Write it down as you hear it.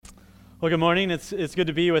Well, good morning. It's good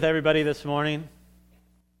to be with everybody this morning.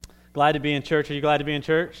 Glad to be in church. Are you glad to be in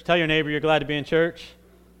church? Tell your neighbor you're glad to be in church.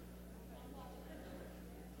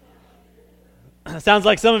 Sounds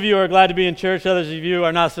like some of you are glad to be in church. Others of you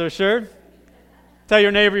are not so sure. Tell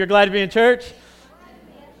your neighbor you're glad to be in church.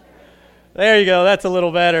 There you go. That's a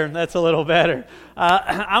little better.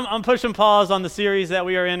 I'm pushing pause on the series that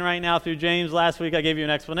we are in right now through James. Last week I gave you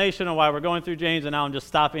an explanation on why we're going through James, and now I'm just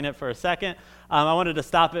stopping it for a second. I wanted to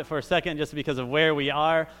stop it for a second just because of where we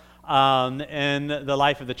are in the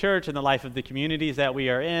life of the church and the life of the communities that we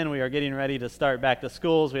are in. We are getting ready to start back to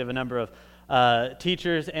schools. We have a number of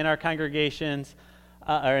teachers in our congregations,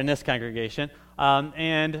 or in this congregation,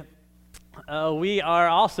 and we are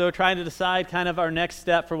also trying to decide kind of our next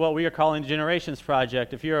step for what we are calling the Generations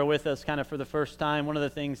Project. If you are with us kind of for the first time, one of the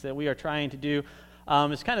things that we are trying to do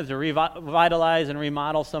is kind of to revitalize and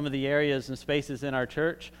remodel some of the areas and spaces in our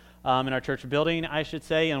church, in our church building, I should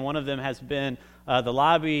say, and one of them has been the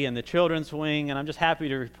lobby and the children's wing, and I'm just happy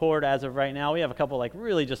to report as of right now, we have a couple like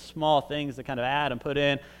really just small things to kind of add and put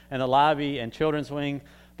in the lobby and children's wing.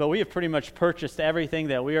 But we have pretty much purchased everything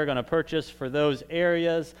that we are going to purchase for those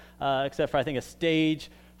areas, except for, I think, a stage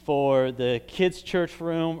for the kids' church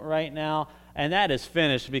room right now. And that is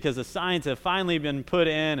finished because the signs have finally been put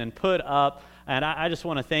in and put up. And I just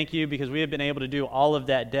want to thank you because we have been able to do all of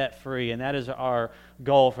that debt-free. And that is our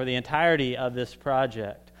goal for the entirety of this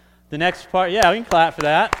project. The next part, yeah, we can clap for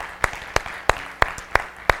that.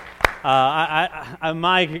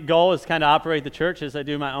 My goal is kind of operate the church as I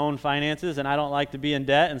do my own finances, and I don't like to be in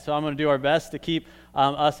debt, and so I'm going to do our best to keep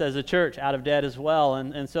us as a church out of debt as well.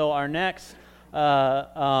 And so our next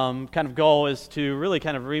kind of goal is to really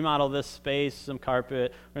kind of remodel this space, some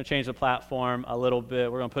carpet. We're going to change the platform a little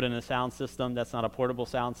bit. We're going to put in a sound system that's not a portable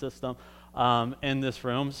sound system in this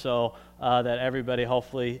room so that everybody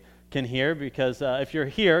hopefully can hear, because if you're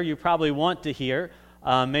here, you probably want to hear.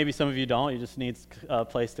 Maybe some of you don't. You just need a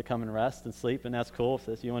place to come and rest and sleep, and that's cool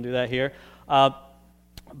if you want to do that here.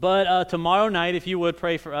 But tomorrow night, if you would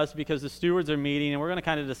pray for us, because the stewards are meeting, and we're going to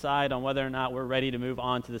kind of decide on whether or not we're ready to move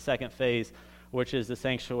on to the second phase, which is the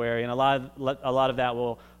sanctuary. And a lot of that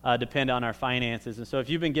will depend on our finances. And so if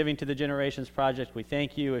you've been giving to the Generations Project, we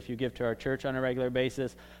thank you. If you give to our church on a regular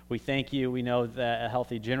basis, we thank you. We know that a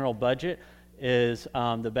healthy general budget is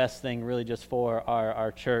the best thing really just for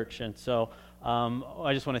our church. And so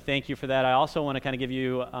I just want to thank you for that. I also want to kind of give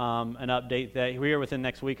you an update that here within the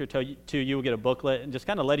next week or two, you will get a booklet and just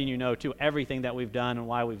kind of letting you know, too, everything that we've done and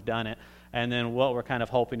why we've done it, and then what we're kind of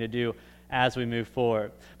hoping to do as we move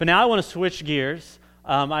forward. But now I want to switch gears.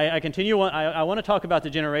 I want to talk about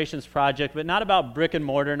the Generations Project, but not about brick and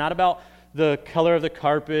mortar, not about the color of the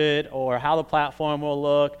carpet or how the platform will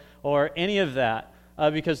look or any of that.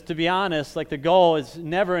 Because to be honest, like the goal is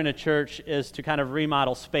never in a church is to kind of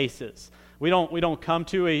remodel spaces. We don't come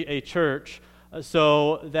to a church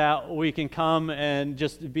so that we can come and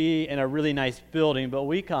just be in a really nice building, but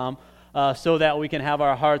we come so that we can have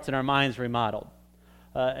our hearts and our minds remodeled.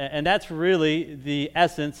 And that's really the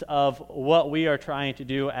essence of what we are trying to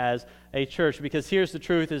do as a church, because here's the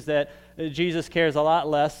truth, is that Jesus cares a lot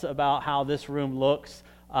less about how this room looks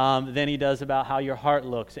than he does about how your heart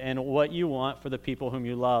looks and what you want for the people whom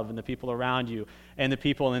you love and the people around you and the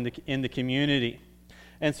people in the community.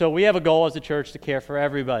 And so we have a goal as a church to care for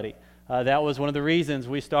everybody. That was one of the reasons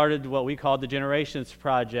we started what we called the Generations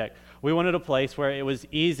Project. We wanted a place where it was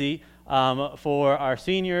easy for our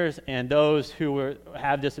seniors and those who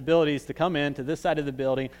have disabilities to come in to this side of the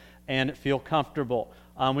building and feel comfortable.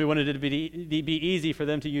 We wanted it to be easy for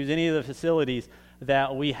them to use any of the facilities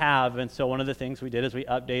that we have. And so one of the things we did is we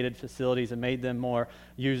updated facilities and made them more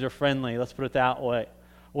user-friendly. Let's put it that way.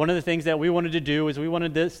 One of the things that we wanted to do is we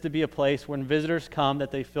wanted this to be a place when visitors come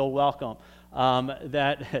that they feel welcome,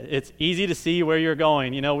 that it's easy to see where you're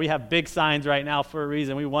going. You know, we have big signs right now for a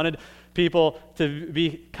reason. We wanted people to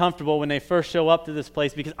be comfortable when they first show up to this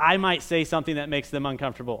place, because I might say something that makes them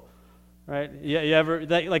uncomfortable, right? You ever,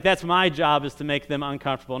 that's my job, is to make them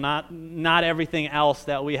uncomfortable, not everything else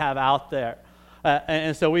that we have out there.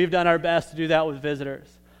 And so we've done our best to do that with visitors.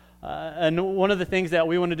 And one of the things that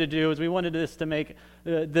we wanted to do is we wanted this to make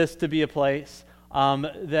this to be a place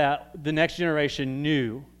that the next generation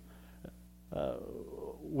knew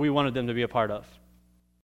we wanted them to be a part of.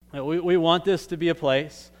 We want this to be a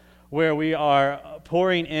place where we are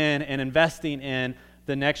pouring in and investing in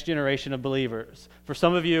the next generation of believers. For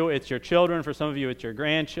some of you, it's your children. For some of you, it's your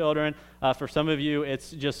grandchildren. For some of you,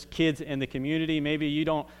 it's just kids in the community. Maybe you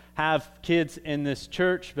don't have kids in this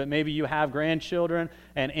church, but maybe you have grandchildren.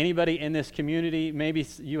 And anybody in this community, maybe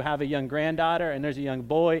you have a young granddaughter and there's a young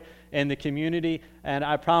boy in the community. And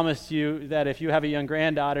I promise you that if you have a young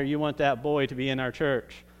granddaughter, you want that boy to be in our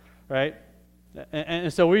church, right?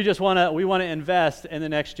 And so we want to invest in the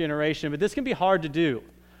next generation. But this can be hard to do.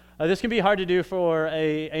 This can be hard to do for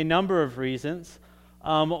a number of reasons.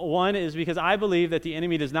 One is because I believe that the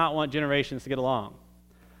enemy does not want generations to get along.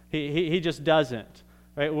 He just doesn't.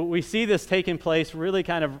 Right? We see this taking place really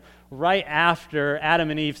kind of right after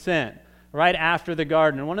Adam and Eve sin, right after the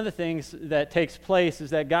garden. And one of the things that takes place is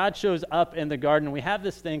that God shows up in the garden. We have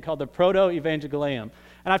this thing called the proto-evangelium.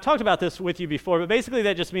 And I've talked about this with you before, but basically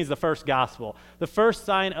that just means the first gospel, the first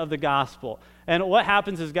sign of the gospel. And what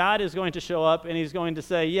happens is God is going to show up and he's going to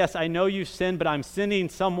say, yes, I know you've sinned, but I'm sending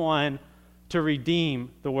someone to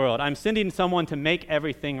redeem the world. I'm sending someone to make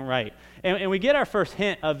everything right. And we get our first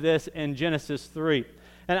hint of this in Genesis 3.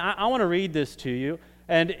 And I want to read this to you.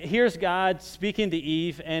 And here's God speaking to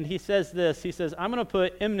Eve, and he says this. He says, I'm going to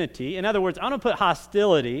put enmity. In other words, I'm going to put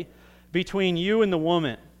hostility between you and the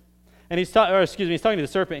woman. And he's talking to the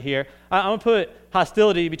serpent here. I'm going to put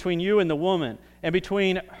hostility between you and the woman, and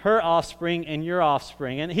between her offspring and your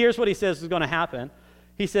offspring. And here's what he says is going to happen.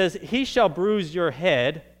 He says, he shall bruise your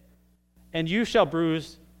head, and you shall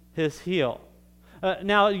bruise his heel.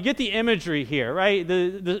 Now, you get the imagery here, right?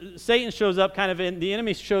 The Satan shows up the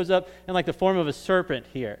enemy shows up in like the form of a serpent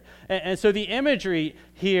here. And so the imagery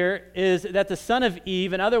here is that the son of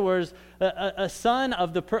Eve, in other words, a son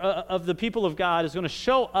of the people of God is going to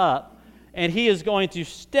show up, and he is going to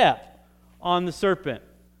step on the serpent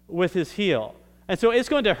with his heel. And so it's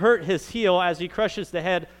going to hurt his heel as he crushes the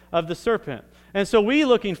head of the serpent. And so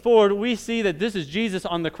looking forward, we see that this is Jesus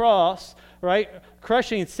on the cross, right,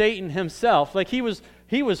 crushing Satan himself. Like he was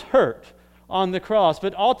hurt on the cross,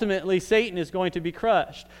 but ultimately Satan is going to be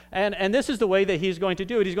crushed. And this is the way that he's going to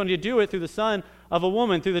do it. He's going to do it through the son of a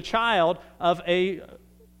woman, through the child of a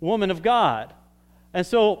woman of God. And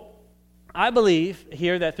so I believe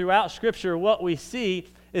here that throughout Scripture, what we see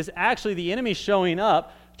is actually the enemy showing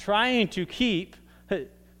up, trying to keep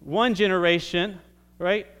one generation,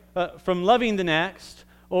 right, from loving the next,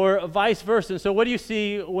 or vice versa. So what do you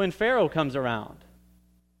see when Pharaoh comes around?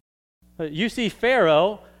 You see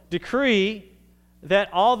Pharaoh decree that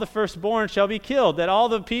all the firstborn shall be killed, that all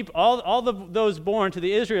the people, those born to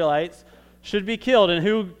the Israelites should be killed. And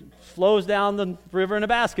who flows down the river in a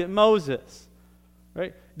basket? Moses,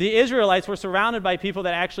 right? The Israelites were surrounded by people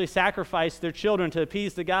that actually sacrificed their children to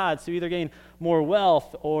appease the gods, to either gain more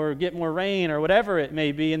wealth or get more rain or whatever it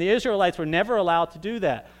may be. And the Israelites were never allowed to do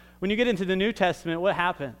that. When you get into the New Testament, what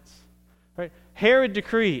happens? Right? Herod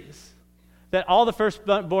decrees that all the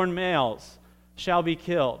firstborn males shall be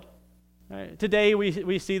killed. Right? Today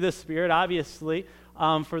we see this spirit, obviously,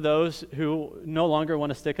 for those who no longer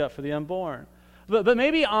want to stick up for the unborn. But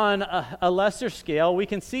maybe on a lesser scale, we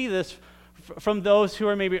can see this from those who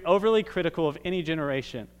are maybe overly critical of any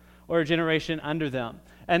generation or a generation under them.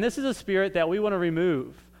 And this is a spirit that we want to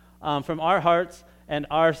remove from our hearts and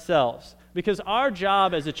ourselves. Because our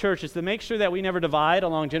job as a church is to make sure that we never divide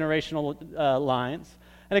along generational lines.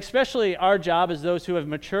 And especially our job as those who have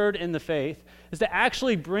matured in the faith is to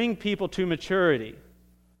actually bring people to maturity.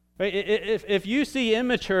 Right? If you see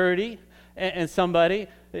immaturity in somebody,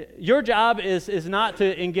 your job is not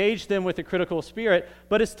to engage them with a critical spirit,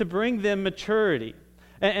 but it's to bring them maturity.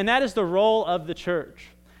 And that is the role of the church.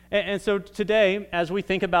 And so today, as we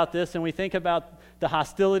think about this and we think about the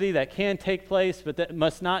hostility that can take place but that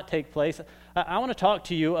must not take place, I want to talk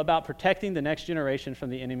to you about protecting the next generation from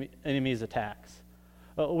the enemy's attacks.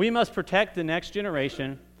 We must protect the next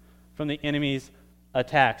generation from the enemy's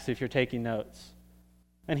attacks, if you're taking notes.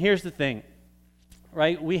 And here's the thing,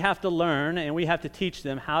 right? We have to learn and we have to teach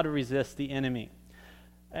them how to resist the enemy.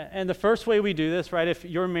 And the first way we do this, right, if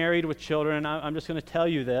you're married with children, I'm just going to tell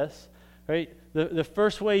you this, right? The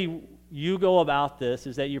first way you go about this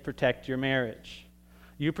is that you protect your marriage.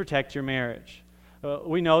 You protect your marriage.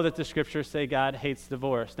 We know that the scriptures say God hates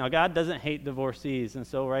divorce. Now, God doesn't hate divorcees. And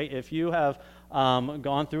so, right, if you have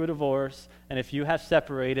gone through a divorce and if you have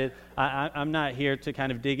separated, I'm not here to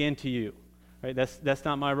kind of dig into you. Right? That's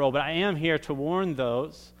not my role. But I am here to warn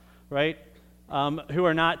those, right, who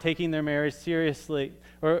are not taking their marriage seriously,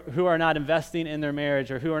 or who are not investing in their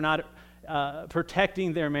marriage, or who are not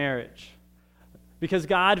protecting their marriage. Because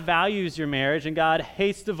God values your marriage, and God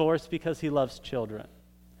hates divorce because he loves children.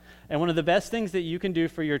 And one of the best things that you can do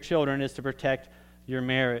for your children is to protect your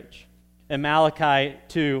marriage. In Malachi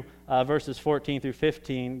 2, verses 14 through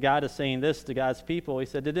 15, God is saying this to God's people. He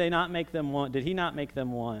said, Did he not make them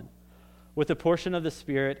one with a portion of the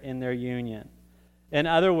Spirit in their union? In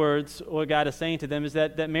other words, what God is saying to them is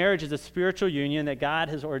that marriage is a spiritual union that God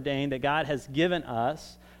has ordained, that God has given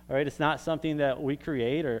us. All right, it's not something that we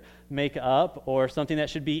create or make up or something that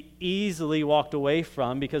should be easily walked away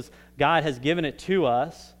from because God has given it to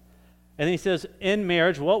us. And then he says, in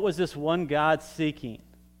marriage, what was this one God seeking?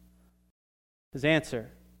 His answer,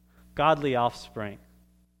 godly offspring.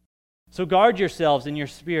 So guard yourselves in your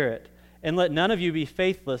spirit, and let none of you be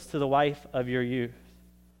faithless to the wife of your youth.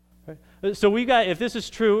 Right? So if this is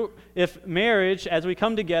true, if marriage, as we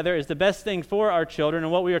come together, is the best thing for our children,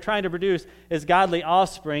 and what we are trying to produce is godly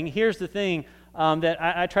offspring, here's the thing that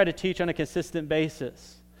I try to teach on a consistent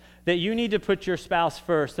basis. That you need to put your spouse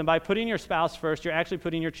first, and by putting your spouse first, you're actually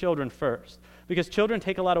putting your children first. Because children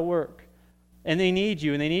take a lot of work. And they need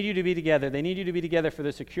you, and they need you to be together. They need you to be together for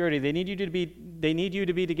their security. They need you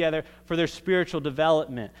to be together for their spiritual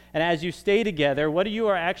development. And as you stay together, what you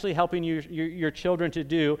are actually helping your children to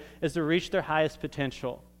do is to reach their highest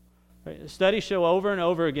potential. Right? Studies show over and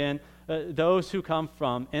over again those who come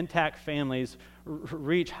from intact families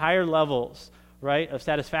reach higher levels, right, of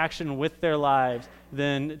satisfaction with their lives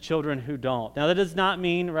than children who don't. Now, that does not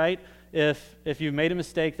mean, right, if you've made a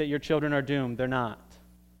mistake that your children are doomed. They're not.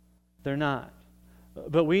 They're not.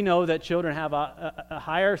 But we know that children have a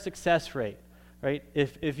higher success rate, right?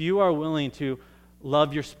 If you are willing to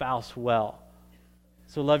love your spouse well.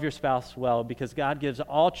 So love your spouse well, because God gives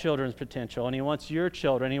all children's potential, and he wants your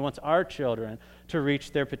children, he wants our children to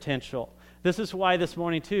reach their potential. This is why this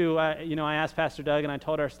morning, too, I asked Pastor Doug and I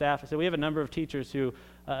told our staff, I said, we have a number of teachers who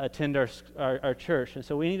attend our church, and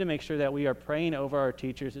so we need to make sure that we are praying over our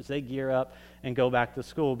teachers as they gear up and go back to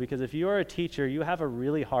school, because if you are a teacher, you have a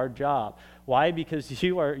really hard job. Why? Because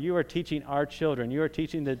you are teaching our children. You are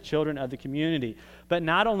teaching the children of the community. But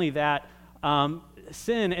not only that,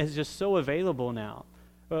 sin is just so available now.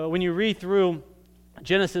 When you read through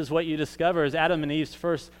Genesis, what you discover is Adam and Eve's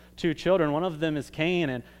first two children. One of them is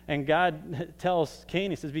Cain, and God tells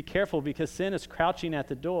Cain, he says, be careful because sin is crouching at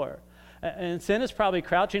the door. And sin is probably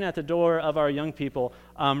crouching at the door of our young people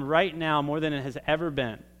right now more than it has ever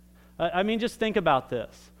been. I mean, just think about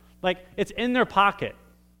this. Like, it's in their pocket.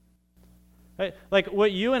 Right? Like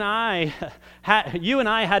what you and I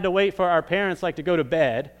had to wait for our parents like to go to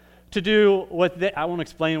bed to do I won't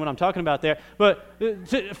explain what I'm talking about there, but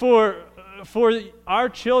for our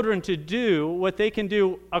children to do what they can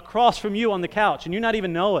do across from you on the couch, and you not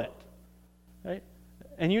even know it, right?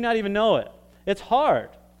 And you not even know it. It's hard.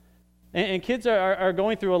 And kids are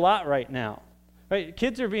going through a lot right now, right?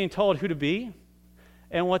 Kids are being told who to be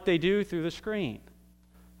and what they do through the screen.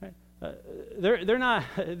 Right? They're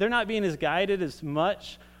not being as guided as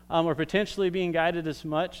much, or potentially being guided as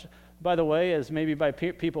much, by the way, as maybe by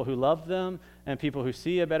people who love them and people who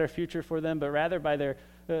see a better future for them, but rather by their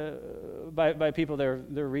by people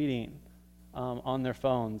they're reading on their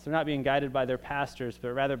phones. They're not being guided by their pastors,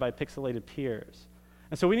 but rather by pixelated peers.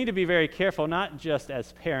 And so we need to be very careful, not just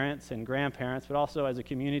as parents and grandparents, but also as a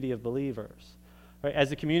community of believers, right?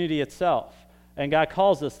 As a community itself. And God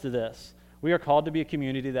calls us to this. We are called to be a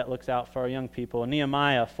community that looks out for our young people. In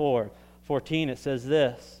Nehemiah 4:14, it says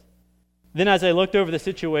this, Then as I looked over the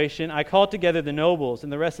situation, I called together the nobles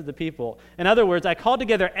and the rest of the people. In other words, I called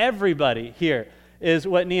together everybody here, is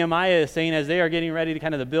what Nehemiah is saying as they are getting ready to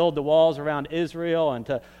kind of build the walls around Israel and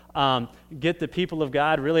to get the people of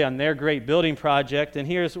God really on their great building project. And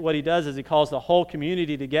here's what he does is he calls the whole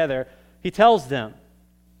community together. He tells them,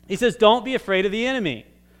 he says, don't be afraid of the enemy.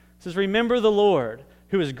 He says, remember the Lord,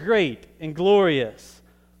 who is great and glorious.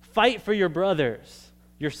 Fight for your brothers,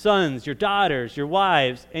 your sons, your daughters, your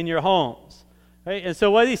wives, and your homes. Right? And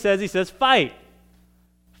so what he says, fight.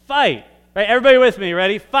 Fight. Right? Everybody with me,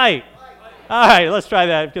 ready? Fight. All right, let's try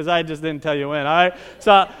that because I just didn't tell you when. All right,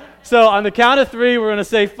 so on the count of three, we're going to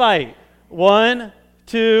say fight. 1,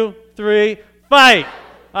 2, 3, fight.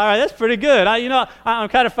 All right, that's pretty good. I'm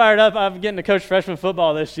kind of fired up. I'm getting to coach freshman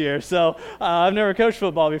football this year, so I've never coached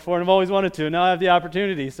football before, and I've always wanted to. Now I have the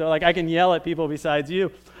opportunity, so I can yell at people besides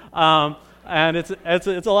you, and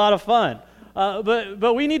it's a lot of fun.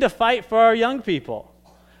 But we need to fight for our young people.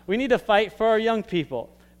 We need to fight for our young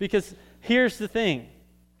people because here's the thing,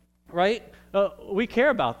 right? We care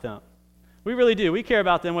about them. We really do. We care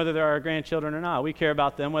about them whether they're our grandchildren or not. We care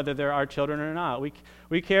about them whether they're our children or not.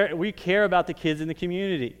 We care about the kids in the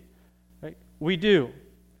community. Right? We do.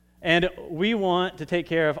 And we want to take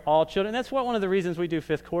care of all children. That's one of the reasons we do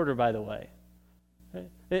fifth quarter, by the way. Right?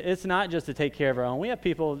 It's not just to take care of our own. We have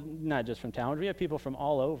people not just from town, we have people from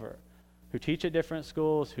all over who teach at different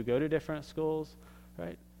schools, who go to different schools,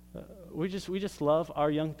 right? We just love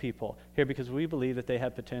our young people here because we believe that they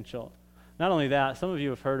have potential. Not only that, some of you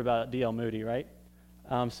have heard about D.L. Moody, right?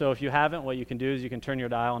 So if you haven't, what you can do is you can turn your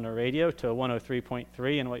dial on the radio to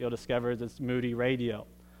 103.3, and what you'll discover is it's Moody Radio.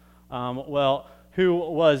 Well, who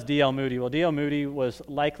was D.L. Moody? Well, D.L. Moody was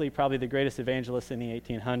likely probably the greatest evangelist in the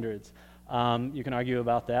 1800s. You can argue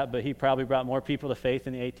about that, but he probably brought more people to faith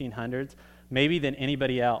in the 1800s, maybe than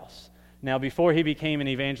anybody else. Now, before he became an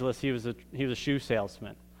evangelist, he was a shoe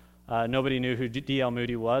salesman. Nobody knew who D.L.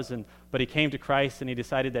 Moody was, but he came to Christ and he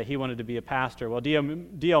decided that he wanted to be a pastor. Well,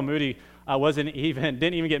 D.L. Moody didn't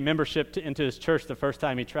even get membership into his church the first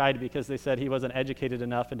time he tried because they said he wasn't educated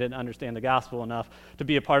enough and didn't understand the gospel enough to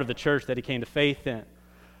be a part of the church that he came to faith in.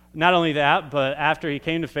 Not only that, but after he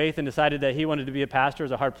came to faith and decided that he wanted to be a pastor, it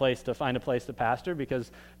was a hard place to find a place to pastor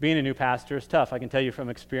because being a new pastor is tough. I can tell you from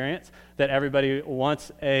experience that everybody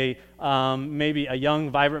wants maybe a young,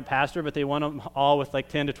 vibrant pastor, but they want them all with like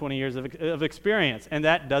 10 to 20 years of experience, and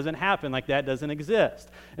that doesn't happen. Like that doesn't exist.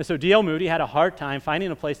 And so D.L. Moody had a hard time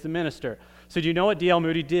finding a place to minister. So do you know what D.L.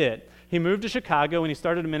 Moody did? He moved to Chicago and he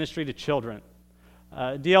started a ministry to children.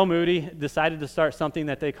 D.L. Moody decided to start something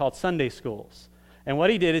that they called Sunday schools. And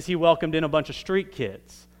what he did is he welcomed in a bunch of street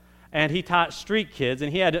kids. And he taught street kids,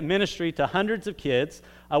 and he had a ministry to hundreds of kids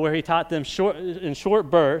where he taught them in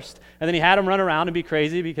short bursts. And then he had them run around and be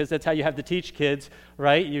crazy because that's how you have to teach kids,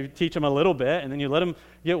 right? You teach them a little bit, and then you let them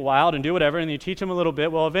get wild and do whatever, and you teach them a little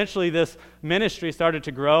bit. Well, eventually this ministry started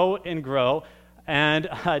to grow and grow. And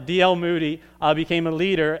D.L. Moody became a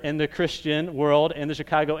leader in the Christian world in the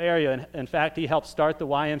Chicago area. And in fact, he helped start the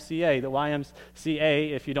YMCA. The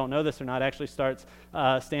YMCA, if you don't know this or not, actually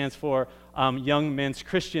stands for Young Men's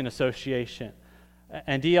Christian Association.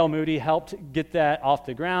 And D.L. Moody helped get that off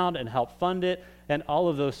the ground and helped fund it and all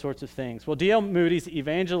of those sorts of things. Well, D.L. Moody's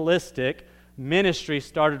evangelistic ministry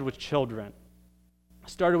started with children.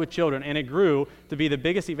 And it grew to be the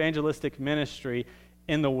biggest evangelistic ministry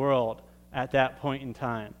in the world at that point in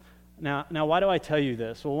time. Now, why do I tell you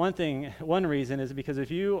this? Well, one reason is because if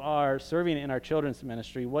you are serving in our children's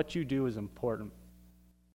ministry, what you do is important.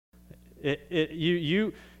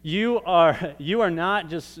 You are not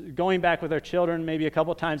just going back with our children maybe a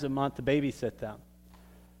couple times a month to babysit them.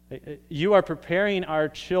 You are preparing our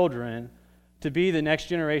children to be the next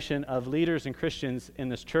generation of leaders and Christians in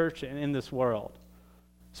this church and in this world.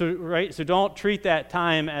 So don't treat that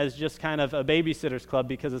time as just kind of a babysitter's club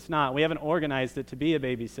because it's not. We haven't organized it to be a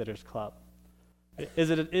babysitter's club.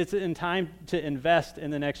 It's in time to invest in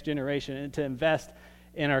the next generation and to invest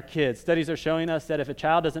in our kids. Studies are showing us that if a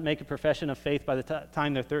child doesn't make a profession of faith by the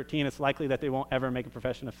time they're 13, it's likely that they won't ever make a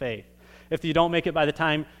profession of faith. If you don't make it by the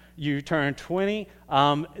time you turn 20,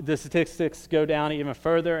 the statistics go down even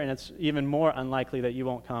further, and it's even more unlikely that you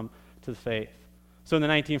won't come to the faith. So in the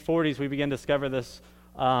 1940s, we began to discover this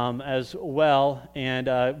as well,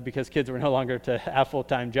 and because kids were no longer to have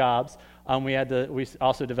full-time jobs, we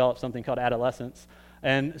also developed something called adolescence,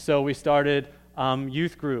 and so we started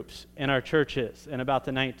youth groups in our churches in about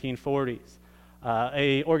the 1940s.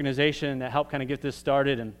 A organization that helped kind of get this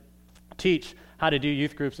started and teach how to do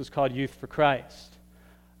youth groups was called Youth for Christ.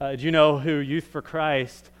 Do you know who Youth for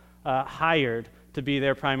Christ hired to be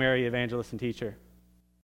their primary evangelist and teacher?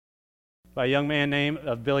 By a young man named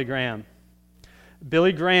Billy Graham.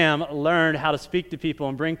 Billy Graham learned how to speak to people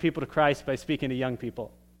and bring people to Christ by speaking to young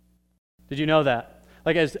people. Did you know that?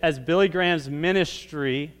 Like as Billy Graham's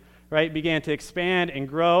ministry, right, began to expand and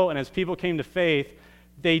grow, and as people came to faith,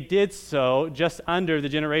 they did so just under the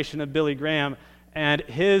generation of Billy Graham, and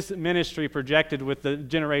his ministry projected with the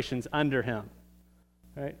generations under him.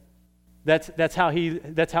 Right? That's how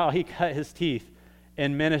he cut his teeth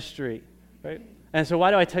in ministry. Right? And so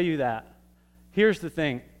why do I tell you that? Here's the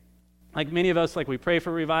thing. Like many of us, like we pray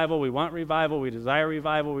for revival, we want revival, we desire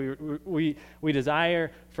revival, we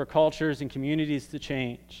desire for cultures and communities to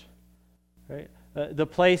change. Right? The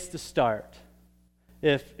place to start,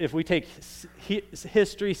 if we take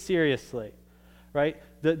history seriously, right?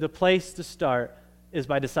 The place to start is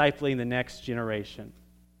by discipling the next generation.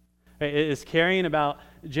 Right? It is caring about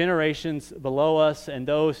generations below us and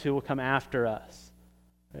those who will come after us.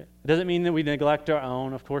 Right? It doesn't mean that we neglect our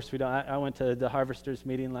own. Of course we don't. I went to the Harvesters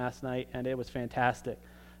meeting last night, and it was fantastic.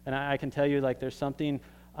 And I can tell you, like, there's something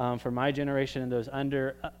for my generation and those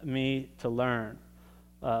under me to learn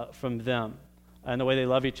from them, and the way they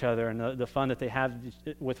love each other, and the fun that they have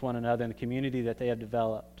with one another, and the community that they have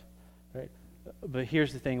developed. Right? But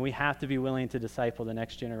here's the thing: we have to be willing to disciple the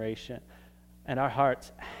next generation. and our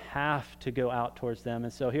hearts have to go out towards them.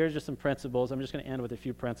 And so here's just some principles. I'm just going to end with a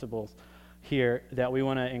few principles here that we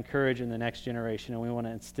want to encourage in the next generation and we want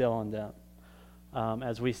to instill in them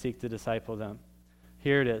as we seek to disciple them.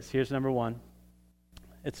 Here it is. Here's number one.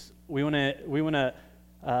 We want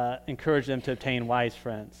to encourage them to obtain wise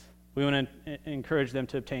friends. We want to encourage them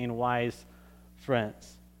to obtain wise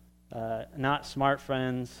friends. Not smart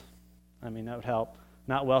friends. I mean, that would help.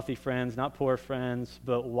 Not wealthy friends, not poor friends,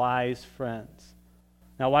 but wise friends.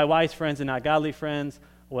 Now, why wise friends and not godly friends?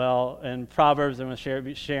 Well, in Proverbs, I'm going to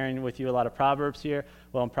be sharing with you a lot of Proverbs here.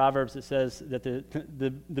 Well, in Proverbs, it says that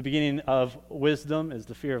the beginning of wisdom is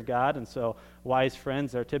the fear of God, and so wise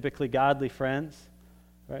friends are typically godly friends,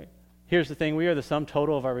 right? Here's the thing. We are the sum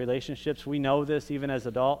total of our relationships. We know this even as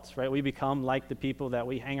adults, right? We become like the people that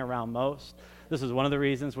we hang around most. This is one of the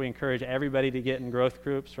reasons we encourage everybody to get in growth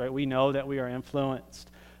groups, right? We know that we are influenced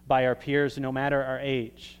by our peers no matter our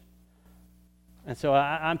age. And so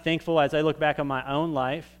I'm thankful as I look back on my own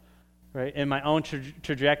life, right, in my own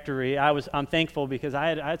trajectory. I'm thankful because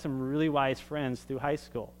I had some really wise friends through high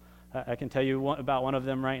school. I can tell you about one of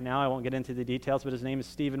them right now. I won't get into the details, but his name is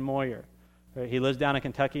Stephen Moyer. Right? He lives down in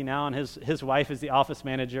Kentucky now, and his wife is the office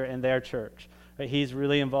manager in their church. Right? He's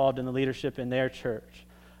really involved in the leadership in their church.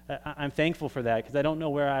 I'm thankful for that because I don't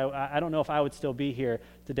know I don't know if I would still be here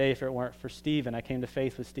today if it weren't for Stephen. I came to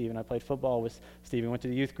faith with Stephen. I played football with Stephen. Went to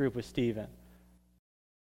the youth group with Stephen.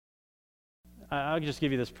 I'll just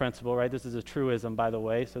give you this principle, right? This is a truism, by the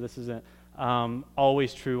way, so this isn't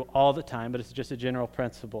always true all the time, but it's just a general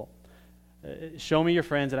principle. Show me your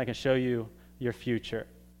friends, and I can show you your future,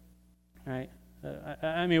 right?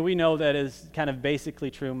 I mean, we know that is kind of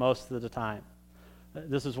basically true most of the time.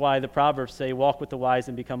 This is why the Proverbs say, walk with the wise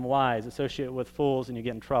and become wise. Associate with fools and you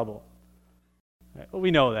get in trouble. Right?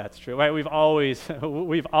 We know that's true, right? We've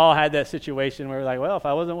all had that situation where we're like, well, if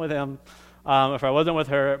I wasn't with him, if I wasn't with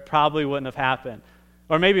her, it probably wouldn't have happened.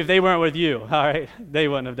 Or maybe if they weren't with you, all right, they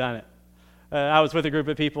wouldn't have done it. I was with a group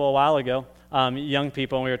of people a while ago, young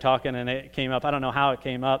people, and we were talking, and it came up. I don't know how it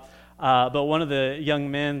came up, but one of the young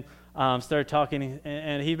men started talking,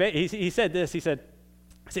 and he said this. He said,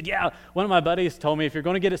 yeah, one of my buddies told me if you're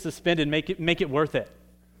going to get it suspended, make it worth it.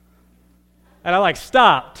 And I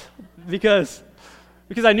stopped because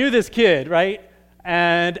I knew this kid, right?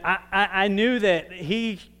 And I knew that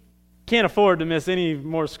he can't afford to miss any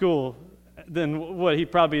more school than what he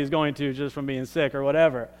probably is going to just from being sick or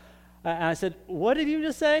whatever. And I said, what did you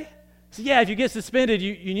just say? He said, yeah, if you get suspended,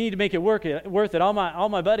 you need to make it worth it. All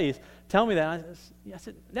my buddies tell me that. I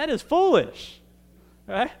said, that is foolish,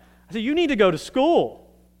 right? I said, you need to go to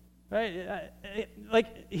school, right?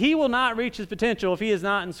 He will not reach his potential if he is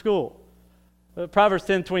not in school. Proverbs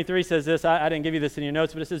 10:23 says this. I didn't give you this in your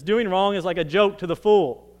notes, but it says, doing wrong is like a joke to the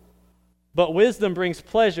fool, but wisdom brings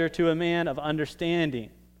pleasure to a man of understanding.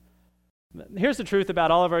 Here's the truth about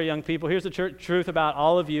all of our young people. Here's the truth about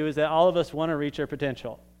all of you is that all of us want to reach our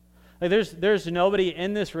potential. There's nobody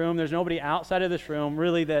in this room, there's nobody outside of this room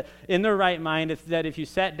really that in their right mind, if you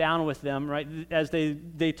sat down with them, right, as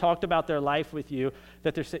they talked about their life with you,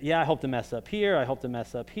 that they're saying, yeah, I hope to mess up here, I hope to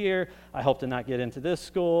mess up here, I hope to not get into this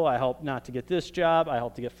school, I hope not to get this job, I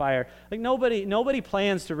hope to get fired. Nobody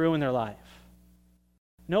plans to ruin their life.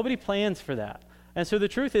 Nobody plans for that. And so the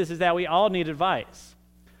truth is that we all need advice.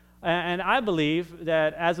 And I believe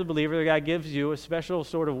that as a believer, God gives you a special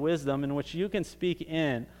sort of wisdom in which you can speak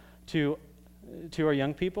in to our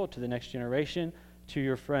young people, to the next generation, to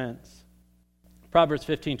your friends. Proverbs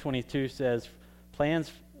 15:22 says,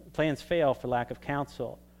 plans fail for lack of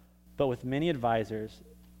counsel, but with many advisors,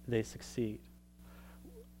 they succeed.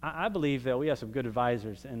 I believe that we have some good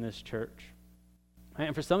advisors in this church.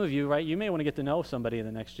 And for some of you, right, you may want to get to know somebody in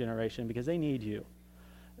the next generation because they need you.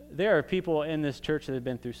 There are people in this church that have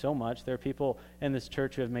been through so much. There are people in this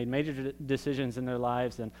church who have made major decisions in their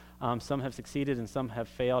lives, and some have succeeded and some have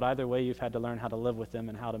failed. Either way, you've had to learn how to live with them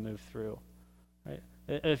and how to move through. Right?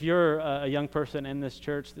 If you're a young person in this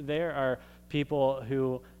church, there are people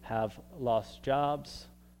who have lost jobs,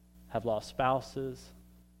 have lost spouses,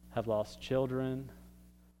 have lost children,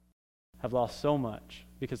 have lost so much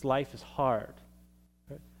because life is hard.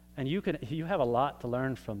 Right? And you have a lot to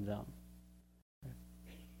learn from them.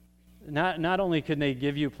 Not only could they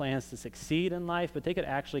give you plans to succeed in life, but they could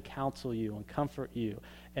actually counsel you and comfort you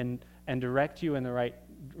and direct you in the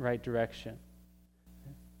right direction.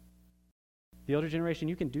 The older generation,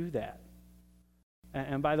 you can do that.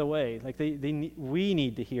 And by the way, we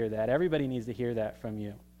need to hear that. Everybody needs to hear that from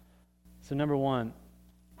you. So number one,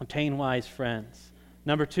 obtain wise friends.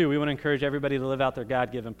 Number two, we want to encourage everybody to live out their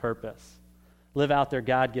God-given purpose. Live out their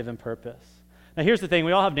God-given purpose. Now here's the thing,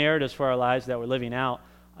 we all have narratives for our lives that we're living out.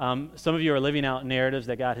 Some of you are living out narratives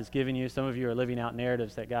that God has given you. Some of you are living out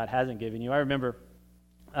narratives that God hasn't given you. I remember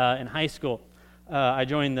in high school, I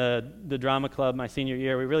joined the drama club my senior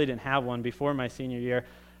year. We really didn't have one before my senior year,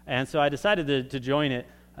 and so I decided to join it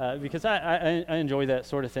because I enjoy that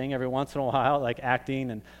sort of thing every once in a while, like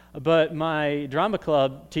acting. But my drama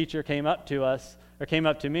club teacher came up to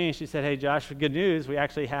me, and she said, "Hey, Josh, good news. We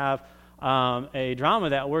actually have a drama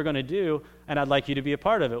that we're going to do, and I'd like you to be a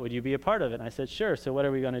part of it. Would you be a part of it?" And I said, "Sure. So what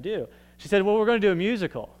are we going to do?" She said, "Well, we're going to do a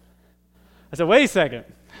musical." I said, "Wait a second.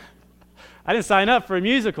 I didn't sign up for a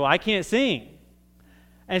musical. I can't sing."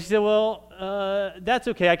 And she said, "Well, that's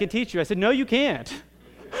okay. I can teach you." I said, "No, you can't."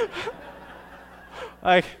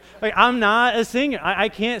 like I'm not a singer. I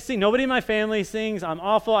can't sing. Nobody in my family sings. I'm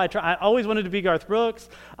awful. I always wanted to be Garth Brooks,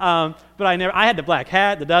 but I had the black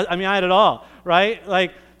hat. I had it all, right?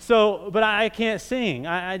 But I can't sing.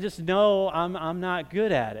 I just know I'm not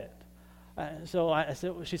good at it.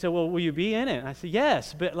 She said, "Well, will you be in it?" And I said,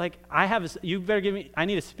 "Yes, but you better give me. I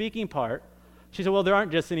need a speaking part." She said, "Well, there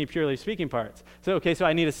aren't just any purely speaking parts." So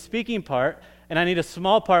I need a speaking part, and I need a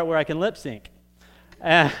small part where I can lip sync.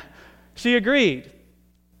 She agreed.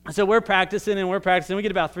 So we're practicing. We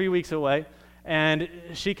get about 3 weeks away, and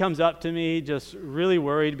she comes up to me just really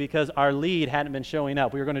worried because our lead hadn't been showing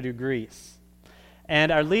up. We were going to do Grease,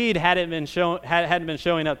 and our lead hadn't been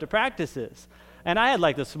showing up to practices. And I had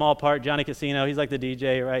like the small part, Johnny Casino. He's like the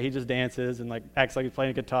DJ, right? He just dances and like acts like he's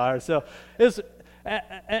playing guitar. So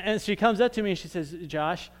and she comes up to me and she says,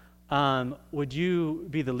 "Josh, would you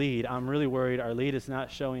be the lead? I'm really worried. Our lead is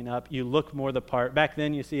not showing up. You look more the part." Back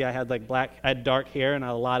then, you see, I had dark hair and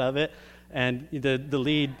a lot of it. And the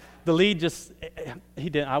lead just, he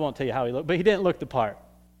didn't, I won't tell you how he looked, but he didn't look the part.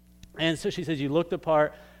 And so she says, "You look the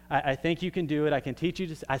part. I think you can do it. I can teach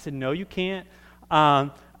you." I said, "No, you can't."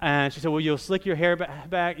 And she said, "Well, you'll slick your hair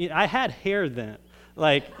back." I had hair then.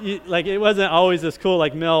 Like it wasn't always this cool,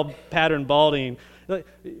 like male pattern balding.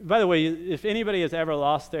 By the way, if anybody has ever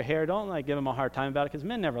lost their hair, don't give them a hard time about it, because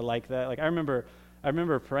men never like that. I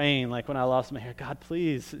remember praying, when I lost my hair, "God,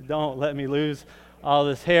 please don't let me lose all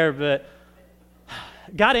this hair." But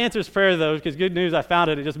God answers prayer, though, because good news, I found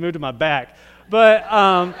it. It just moved to my back. But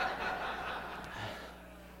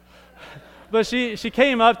but she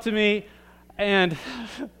came up to me, and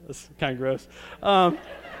it's kind of gross.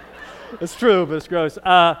 It's true, but it's gross.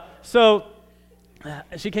 So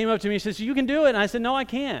she came up to me and says, "You can do it." And I said, "No, I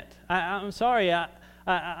can't. I'm sorry.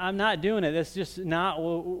 I'm not doing it. That's just not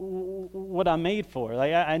what I'm made for.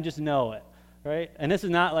 I just know it, right?" And this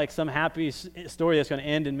is not some happy story that's going to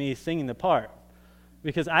end in me singing the part,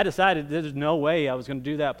 because I decided there's no way I was going to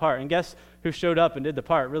do that part. And guess who showed up and did the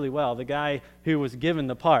part really well? The guy who was given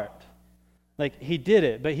the part. He did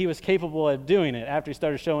it, but he was capable of doing it after he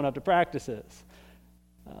started showing up to practices.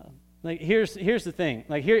 Here's the thing.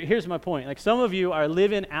 Here's my point. Some of you are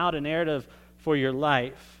living out a narrative for your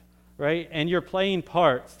life, right? And you're playing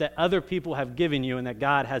parts that other people have given you and that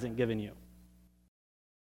God hasn't given you.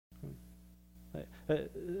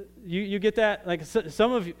 You get that?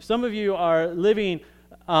 Some of you are living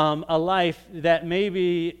a life that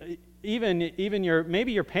maybe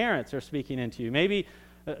your parents are speaking into you. Maybe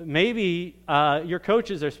your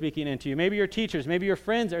coaches are speaking into you. Maybe your teachers, maybe your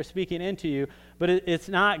friends are speaking into you, but it's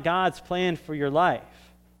not God's plan for your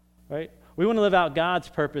life, right? We want to live out God's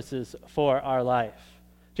purposes for our life.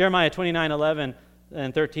 Jeremiah 29:11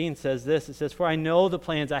 and 13 says this. It says, "For I know the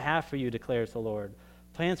plans I have for you, declares the Lord.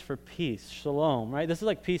 Plans for peace, shalom," right? This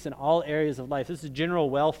is peace in all areas of life. This is general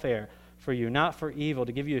welfare for you, not for evil,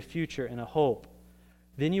 to give you a future and a hope.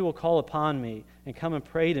 "Then you will call upon me and come and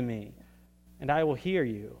pray to me, and I will hear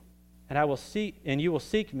you, and you will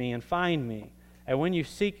seek me and find me, and when you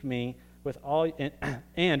seek me with all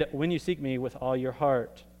your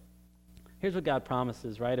heart." Here's what God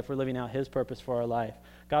promises, right? If we're living out His purpose for our life,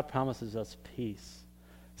 God promises us peace.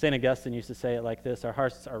 St. Augustine used to say it like this: "Our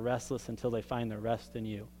hearts are restless until they find their rest in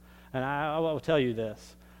you." And I will tell you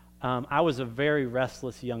this: I was a very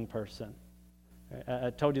restless young person.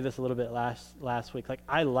 I told you this a little bit last week.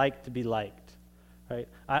 I like to be liked. Right?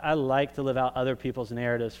 I like to live out other people's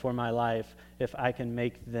narratives for my life if I can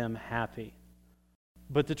make them happy.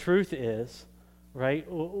 But the truth is, right,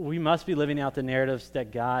 we must be living out the narratives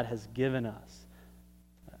that God has given us.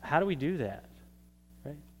 How do we do that?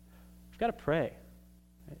 Right? We've got to pray.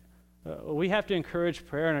 Right? We have to encourage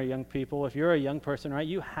prayer in our young people. If you're a young person, right,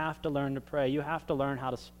 you have to learn to pray. You have to learn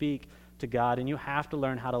how to speak to God, and you have to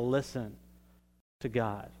learn how to listen to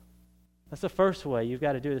God. That's the first way you've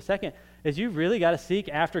got to do it. The second is you've really got to seek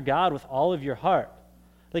after God with all of your heart.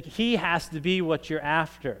 He has to be what you're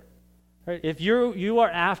after, Right? If you are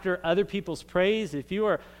after other people's praise, if you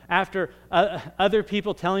are after other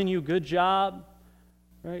people telling you good job,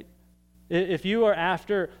 right? If you are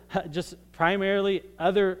after just primarily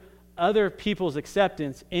other people's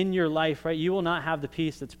acceptance in your life, right, you will not have the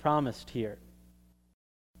peace that's promised here.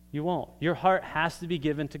 You won't. Your heart has to be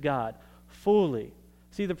given to God fully.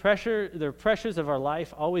 See, the pressures of our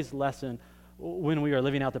life always lessen when we are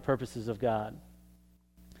living out the purposes of God.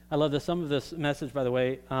 I love this. Some of this message, by the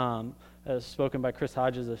way, spoken by Chris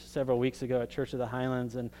Hodges several weeks ago at Church of the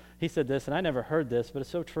Highlands, and he said this, and I never heard this, but it's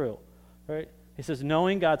so true, right? He says,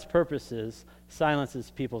 knowing God's purposes silences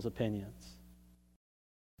people's opinions.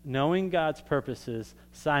 Knowing God's purposes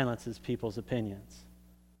silences people's opinions.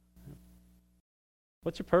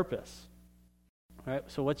 What's your purpose? Right?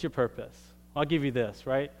 So what's your purpose? I'll give you this,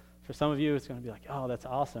 right? For some of you, it's going to be like, oh, that's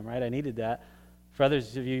awesome, right? I needed that. For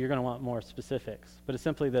others of you, you're going to want more specifics. But it's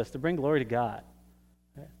simply this, to bring glory to God.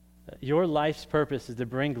 Right? Your life's purpose is to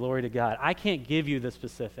bring glory to God. I can't give you the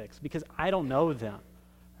specifics because I don't know them.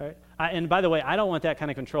 Right? And by the way, I don't want that kind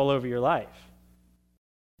of control over your life.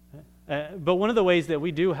 But one of the ways that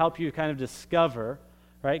we do help you kind of discover,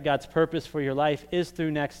 right, God's purpose for your life is through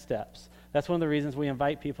next steps. That's one of the reasons we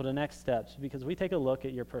invite people to next steps, because we take a look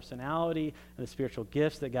at your personality and the spiritual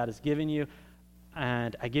gifts that God has given you,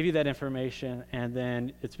 and I give you that information, and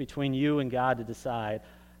then it's between you and God to decide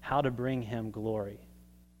how to bring Him glory.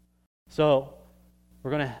 So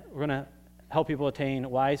we're gonna help people attain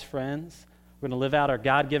wise friends. We're going to live out our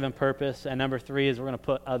God-given purpose, and number 3 is we're going to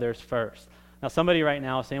put others first. Now, somebody right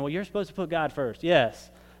now is saying, well, you're supposed to put God first.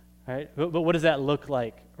 Yes, right? But what does that look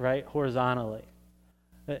like, right, horizontally?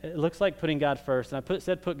 It looks like putting God first, and I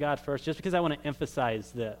said put God first just because I want to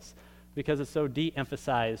emphasize this, because it's so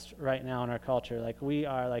de-emphasized right now in our culture. Like, we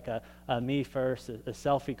are like a me first, a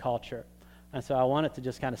selfie culture. And so I want it to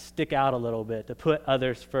just kind of stick out a little bit, to put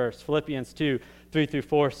others first. Philippians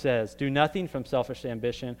 2:3-4 says, do nothing from selfish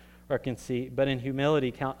ambition or conceit, but in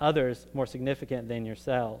humility count others more significant than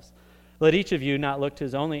yourselves. Let each of you not look to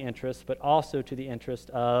his only interest, but also to the interest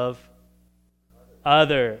of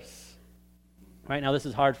others. Right now, this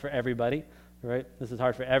is hard for everybody, right? This is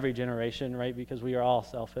hard for every generation, right? Because we are all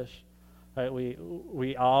selfish, right?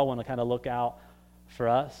 We all want to kind of look out for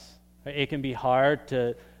us. Right? It can be hard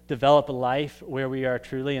to develop a life where we are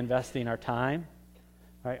truly investing our time,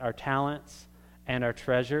 right? Our talents and our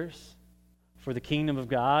treasures for the kingdom of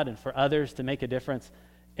God and for others to make a difference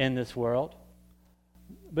in this world.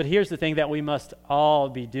 But here's the thing that we must all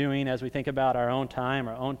be doing as we think about our own time,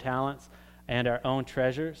 our own talents, and our own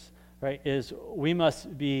treasures, right, is we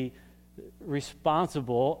must be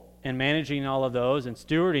responsible in managing all of those and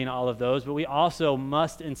stewarding all of those, but we also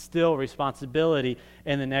must instill responsibility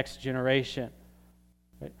in the next generation.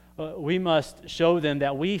 Right? We must show them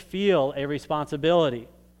that we feel a responsibility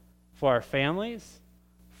for our families,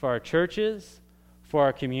 for our churches, for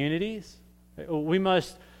our communities. Right? We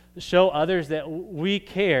must show others that we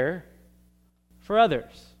care for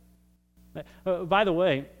others. By the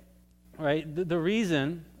way, right, the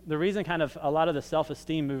reason kind of a lot of the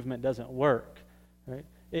self-esteem movement doesn't work, right,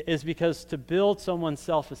 is because to build someone's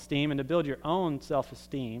self-esteem and to build your own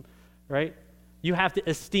self-esteem, right, you have to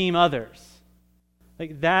esteem others.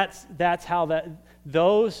 Like that's how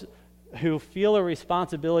those who feel a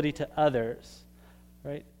responsibility to others,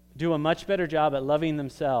 right, do a much better job at loving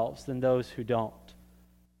themselves than those who don't.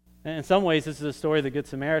 And in some ways, this is a story of the Good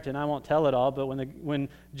Samaritan. I won't tell it all, but when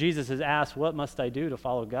Jesus is asked, what must I do to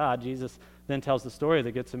follow God? Jesus then tells the story of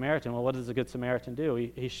the Good Samaritan. Well, what does the Good Samaritan do?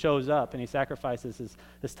 He shows up and he sacrifices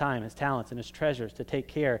his time, his talents, and his treasures to take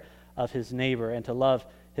care of his neighbor and to love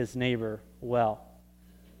his neighbor well.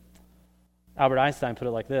 Albert Einstein put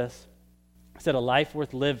it like this. He said, a life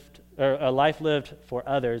lived for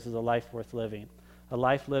others is a life worth living. A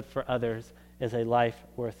life lived for others is a life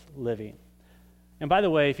worth living. And by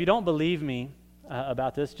the way, if you don't believe me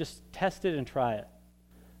about this, just test it and try it.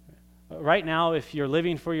 Right now, if you're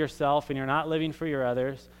living for yourself and you're not living for your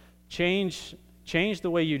others, change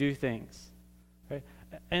the way you do things, right?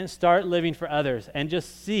 And start living for others and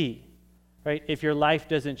just see, right, if your life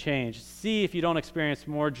doesn't change. See if you don't experience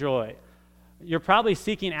more joy. You're probably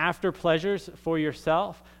seeking after pleasures for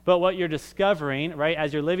yourself, but what you're discovering, right,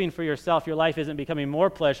 as you're living for yourself, your life isn't becoming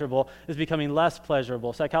more pleasurable, it's becoming less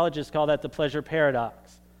pleasurable. Psychologists call that the pleasure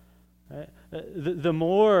paradox. Right? The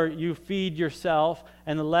more you feed yourself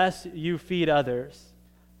and the less you feed others,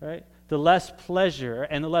 right, the less pleasure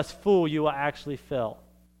and the less full you will actually feel.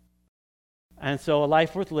 And so a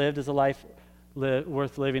life worth lived is a life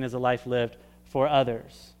worth living is a life lived for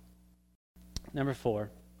others. Number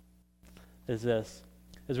 4 is this,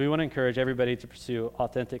 is we want to encourage everybody to pursue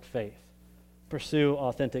authentic faith. pursue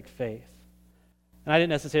authentic faith. And I didn't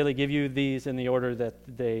necessarily give you these in the order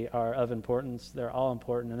that they are of importance. They're all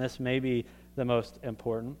important, and this may be the most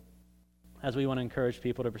important as we want to encourage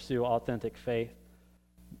people to pursue authentic faith.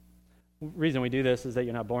 The reason we do this is that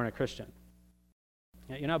you're not born a Christian.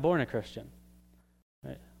 You're not born a Christian.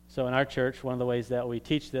 Right? So in our church, one of the ways that we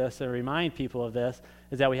teach this and remind people of this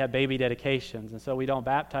is that we have baby dedications. And so we don't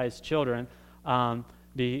baptize children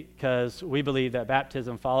because we believe that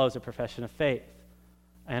baptism follows a profession of faith.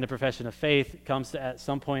 And a profession of faith comes at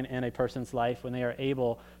some point in a person's life when they are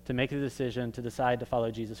able to make the decision to decide to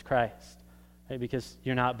follow Jesus Christ. Right? Because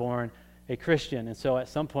you're not born a Christian. And so at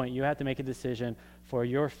some point you have to make a decision for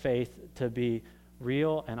your faith to be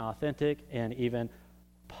real and authentic and even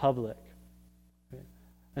public. Right?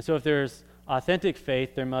 And so if there's authentic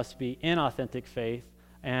faith, there must be inauthentic faith.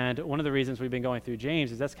 And one of the reasons we've been going through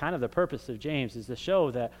James is that's kind of the purpose of James, is to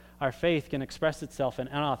show that our faith can express itself in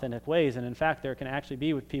unauthentic ways. And in fact, there can actually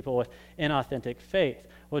be with people with inauthentic faith.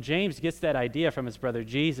 Well, James gets that idea from his brother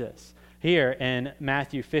Jesus. Here in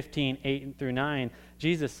Matthew 15, 8 through 9,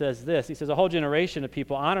 Jesus says this. He says, "A whole generation of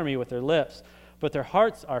people honor me with their lips, but their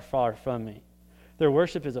hearts are far from me. Their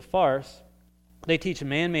worship is a farce. They teach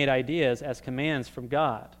man-made ideas as commands from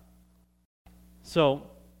God." So,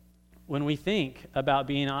 when we think about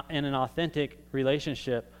being in an authentic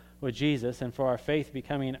relationship with Jesus and for our faith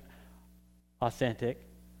becoming authentic,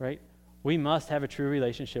 right, we must have a true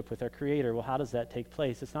relationship with our Creator. Well, how does that take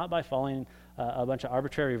place? It's not by following a bunch of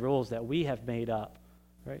arbitrary rules that we have made up,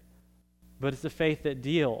 right? But it's the faith that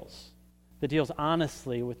deals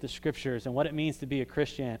honestly with the Scriptures and what it means to be a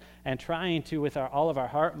Christian, and trying to, with all of our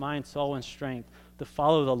heart, mind, soul, and strength, to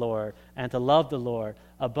follow the Lord and to love the Lord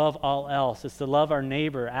above all else. It's to love our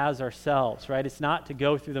neighbor as ourselves, right? It's not to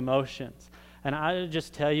go through the motions. And I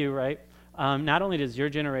just tell you, right, not only does your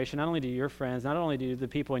generation, not only do your friends, not only do the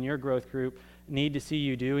people in your growth group need to see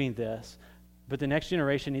you doing this, but the next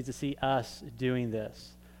generation needs to see us doing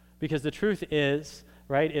this. Because the truth is,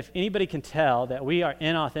 right, if anybody can tell that we are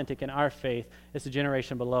inauthentic in our faith, it's the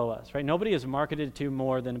generation below us, right? Nobody is marketed to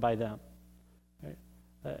more than by them. Right?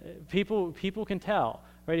 People can tell,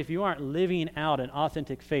 right, if you aren't living out an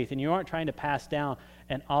authentic faith and you aren't trying to pass down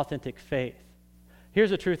an authentic faith.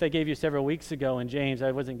 Here's a truth I gave you several weeks ago in James.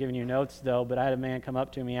 I wasn't giving you notes, though, but I had a man come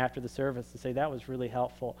up to me after the service to say that was really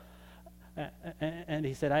helpful. And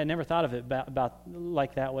he said, I had never thought of it about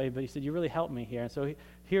like that way, but he said, you really helped me here. And so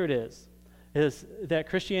here it is that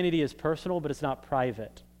Christianity is personal, but it's not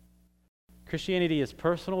private. Christianity is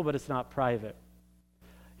personal, but it's not private.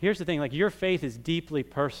 Here's the thing, like, your faith is deeply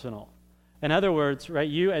personal. In other words, right,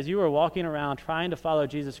 as you are walking around trying to follow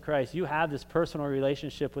Jesus Christ, you have this personal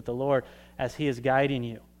relationship with the Lord as He is guiding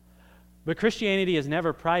you. But Christianity is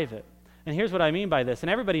never private. And here's what I mean by this, and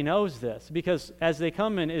everybody knows this, because as they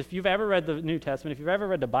come in, if you've ever read the New Testament, if you've ever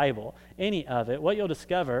read the Bible, any of it, what you'll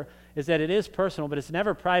discover is that it is personal, but it's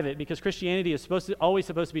never private, because Christianity is always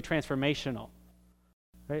supposed to be transformational.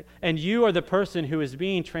 Right? And you are the person who is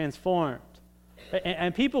being transformed.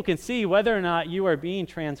 And people can see whether or not you are being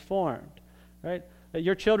transformed. Right?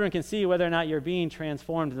 Your children can see whether or not you're being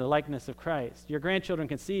transformed in the likeness of Christ. Your grandchildren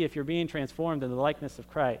can see if you're being transformed in the likeness of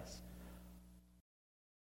Christ.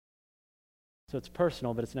 So it's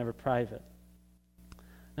personal, but it's never private.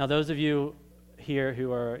 Now, those of you here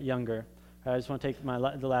who are younger, I just want to take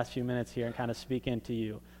the last few minutes here and kind of speak into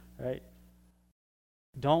you. Right?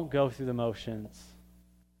 Don't go through the motions.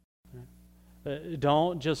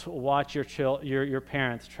 Don't just watch your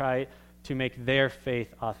parents try to make their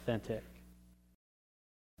faith authentic.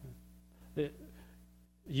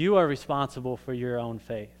 You are responsible for your own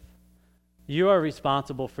faith. You are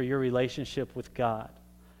responsible for your relationship with God.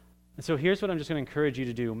 And so here's what I'm just going to encourage you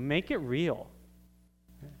to do. Make it real.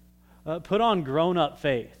 Put on grown-up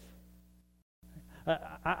faith.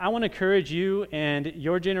 I want to encourage you and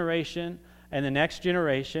your generation and the next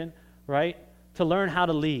generation, right, to learn how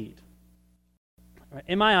to lead.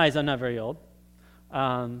 In my eyes, I'm not very old.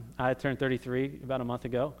 I turned 33 about a month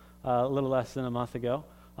ago, a little less than a month ago.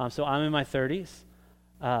 So I'm in my 30s.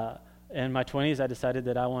 In my 20s, I decided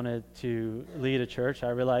that I wanted to lead a church. I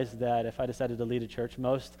realized that if I decided to lead a church,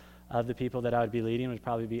 most of the people that I would be leading would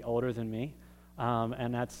probably be older than me,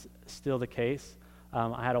 and that's still the case.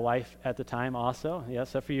 I had a wife at the time also. Yeah,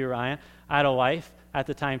 except for you, Ryan. I had a wife at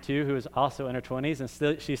the time, too, who was also in her 20s,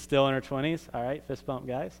 and she's still in her 20s. All right, fist bump,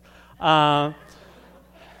 guys.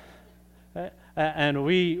 And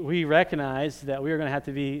we recognized that we were going to have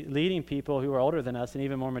to be leading people who were older than us and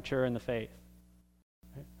even more mature in the faith.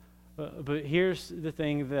 But here's the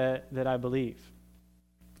thing that I believe,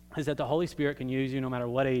 is that the Holy Spirit can use you no matter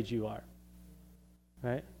what age you are,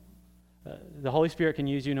 right? The Holy Spirit can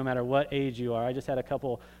use you no matter what age you are. I just had a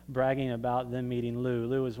couple bragging about them meeting Lou.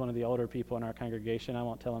 Lou is one of the older people in our congregation. I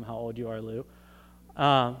won't tell them how old you are, Lou.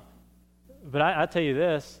 But I tell you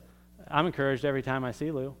this, I'm encouraged every time I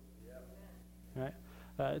see Lou.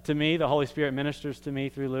 Right? To me, the Holy Spirit ministers to me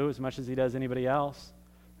through Lou as much as he does anybody else.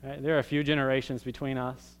 Right? There are a few generations between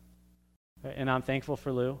us, right? And I'm thankful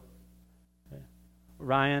for Lou. Right?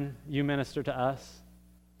 Ryan, you minister to us.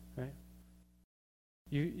 Right?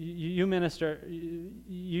 You minister.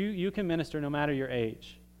 You can minister no matter your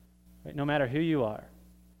age, right? No matter who you are.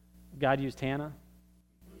 God used Hannah.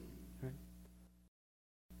 Right?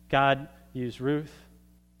 God used Ruth,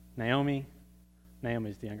 Naomi.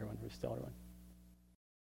 Naomi's the younger one. Ruth's the older one.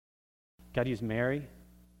 God used Mary.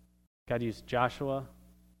 God used Joshua.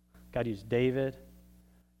 God used David.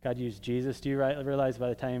 God used Jesus. Do you realize by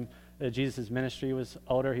the time Jesus' ministry was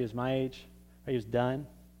older, he was my age, or he was done?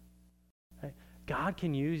 Right? God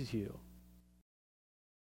can use you.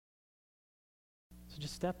 So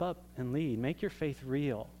just step up and lead. Make your faith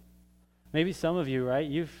real. Maybe some of you, right,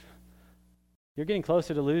 you're getting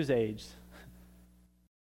closer to Lou's age.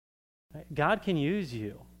 Right? God can use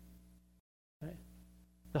you. Right?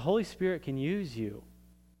 The Holy Spirit can use you.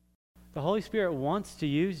 The Holy Spirit wants to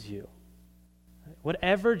use you. Right?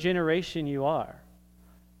 Whatever generation you are,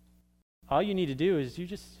 all you need to do is you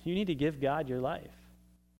need to give God your life.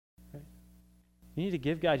 Right? You need to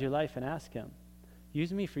give God your life and ask him,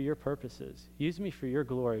 use me for your purposes. Use me for your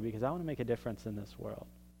glory because I want to make a difference in this world.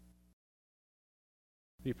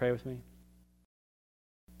 Will you pray with me?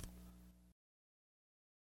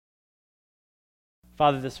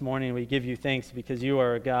 Father, this morning we give you thanks because you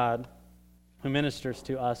are a God who ministers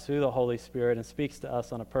to us through the Holy Spirit and speaks to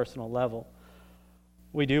us on a personal level.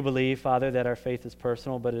 We do believe, Father, that our faith is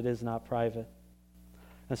personal, but it is not private.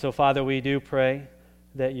 And so, Father, we do pray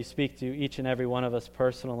that you speak to each and every one of us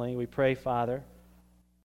personally. We pray, Father,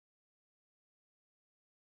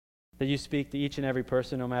 that you speak to each and every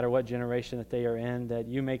person, no matter what generation that they are in, that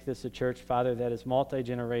you make this a church, Father, that is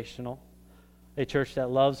multi-generational, a church that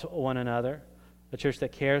loves one another, a church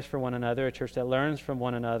that cares for one another, a church that learns from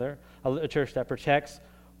one another, a church that protects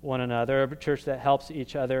one another, a church that helps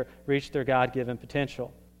each other reach their God-given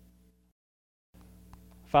potential.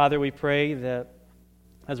 Father, we pray that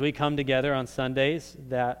as we come together on Sundays,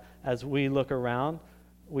 that as we look around,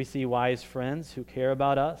 we see wise friends who care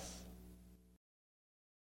about us.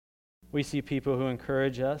 We see people who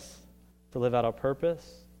encourage us to live out our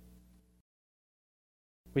purpose.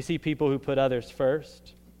 We see people who put others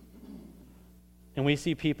first. And we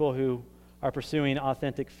see people who are pursuing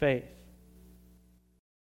authentic faith.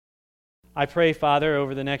 I pray, Father,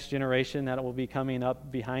 over the next generation that it will be coming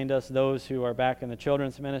up behind us, those who are back in the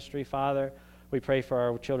children's ministry, Father. We pray for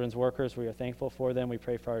our children's workers. We are thankful for them. We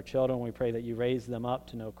pray for our children. We pray that you raise them up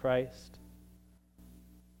to know Christ.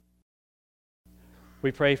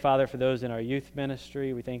 We pray, Father, for those in our youth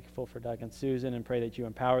ministry. We're thankful for Doug and Susan and pray that you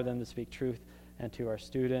empower them to speak truth and to our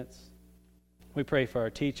students. We pray for our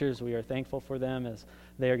teachers. We are thankful for them as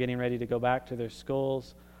they are getting ready to go back to their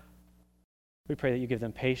schools. We pray that you give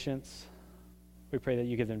them patience. We pray that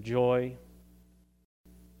you give them joy,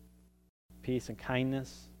 peace, and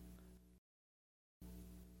kindness.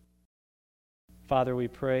 Father, we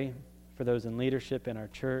pray for those in leadership in our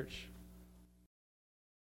church.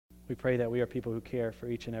 We pray that we are people who care for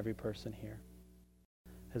each and every person here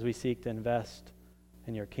as we seek to invest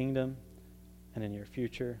in your kingdom and in your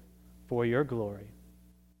future for your glory.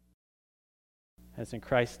 As in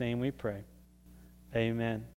Christ's name we pray. Amen.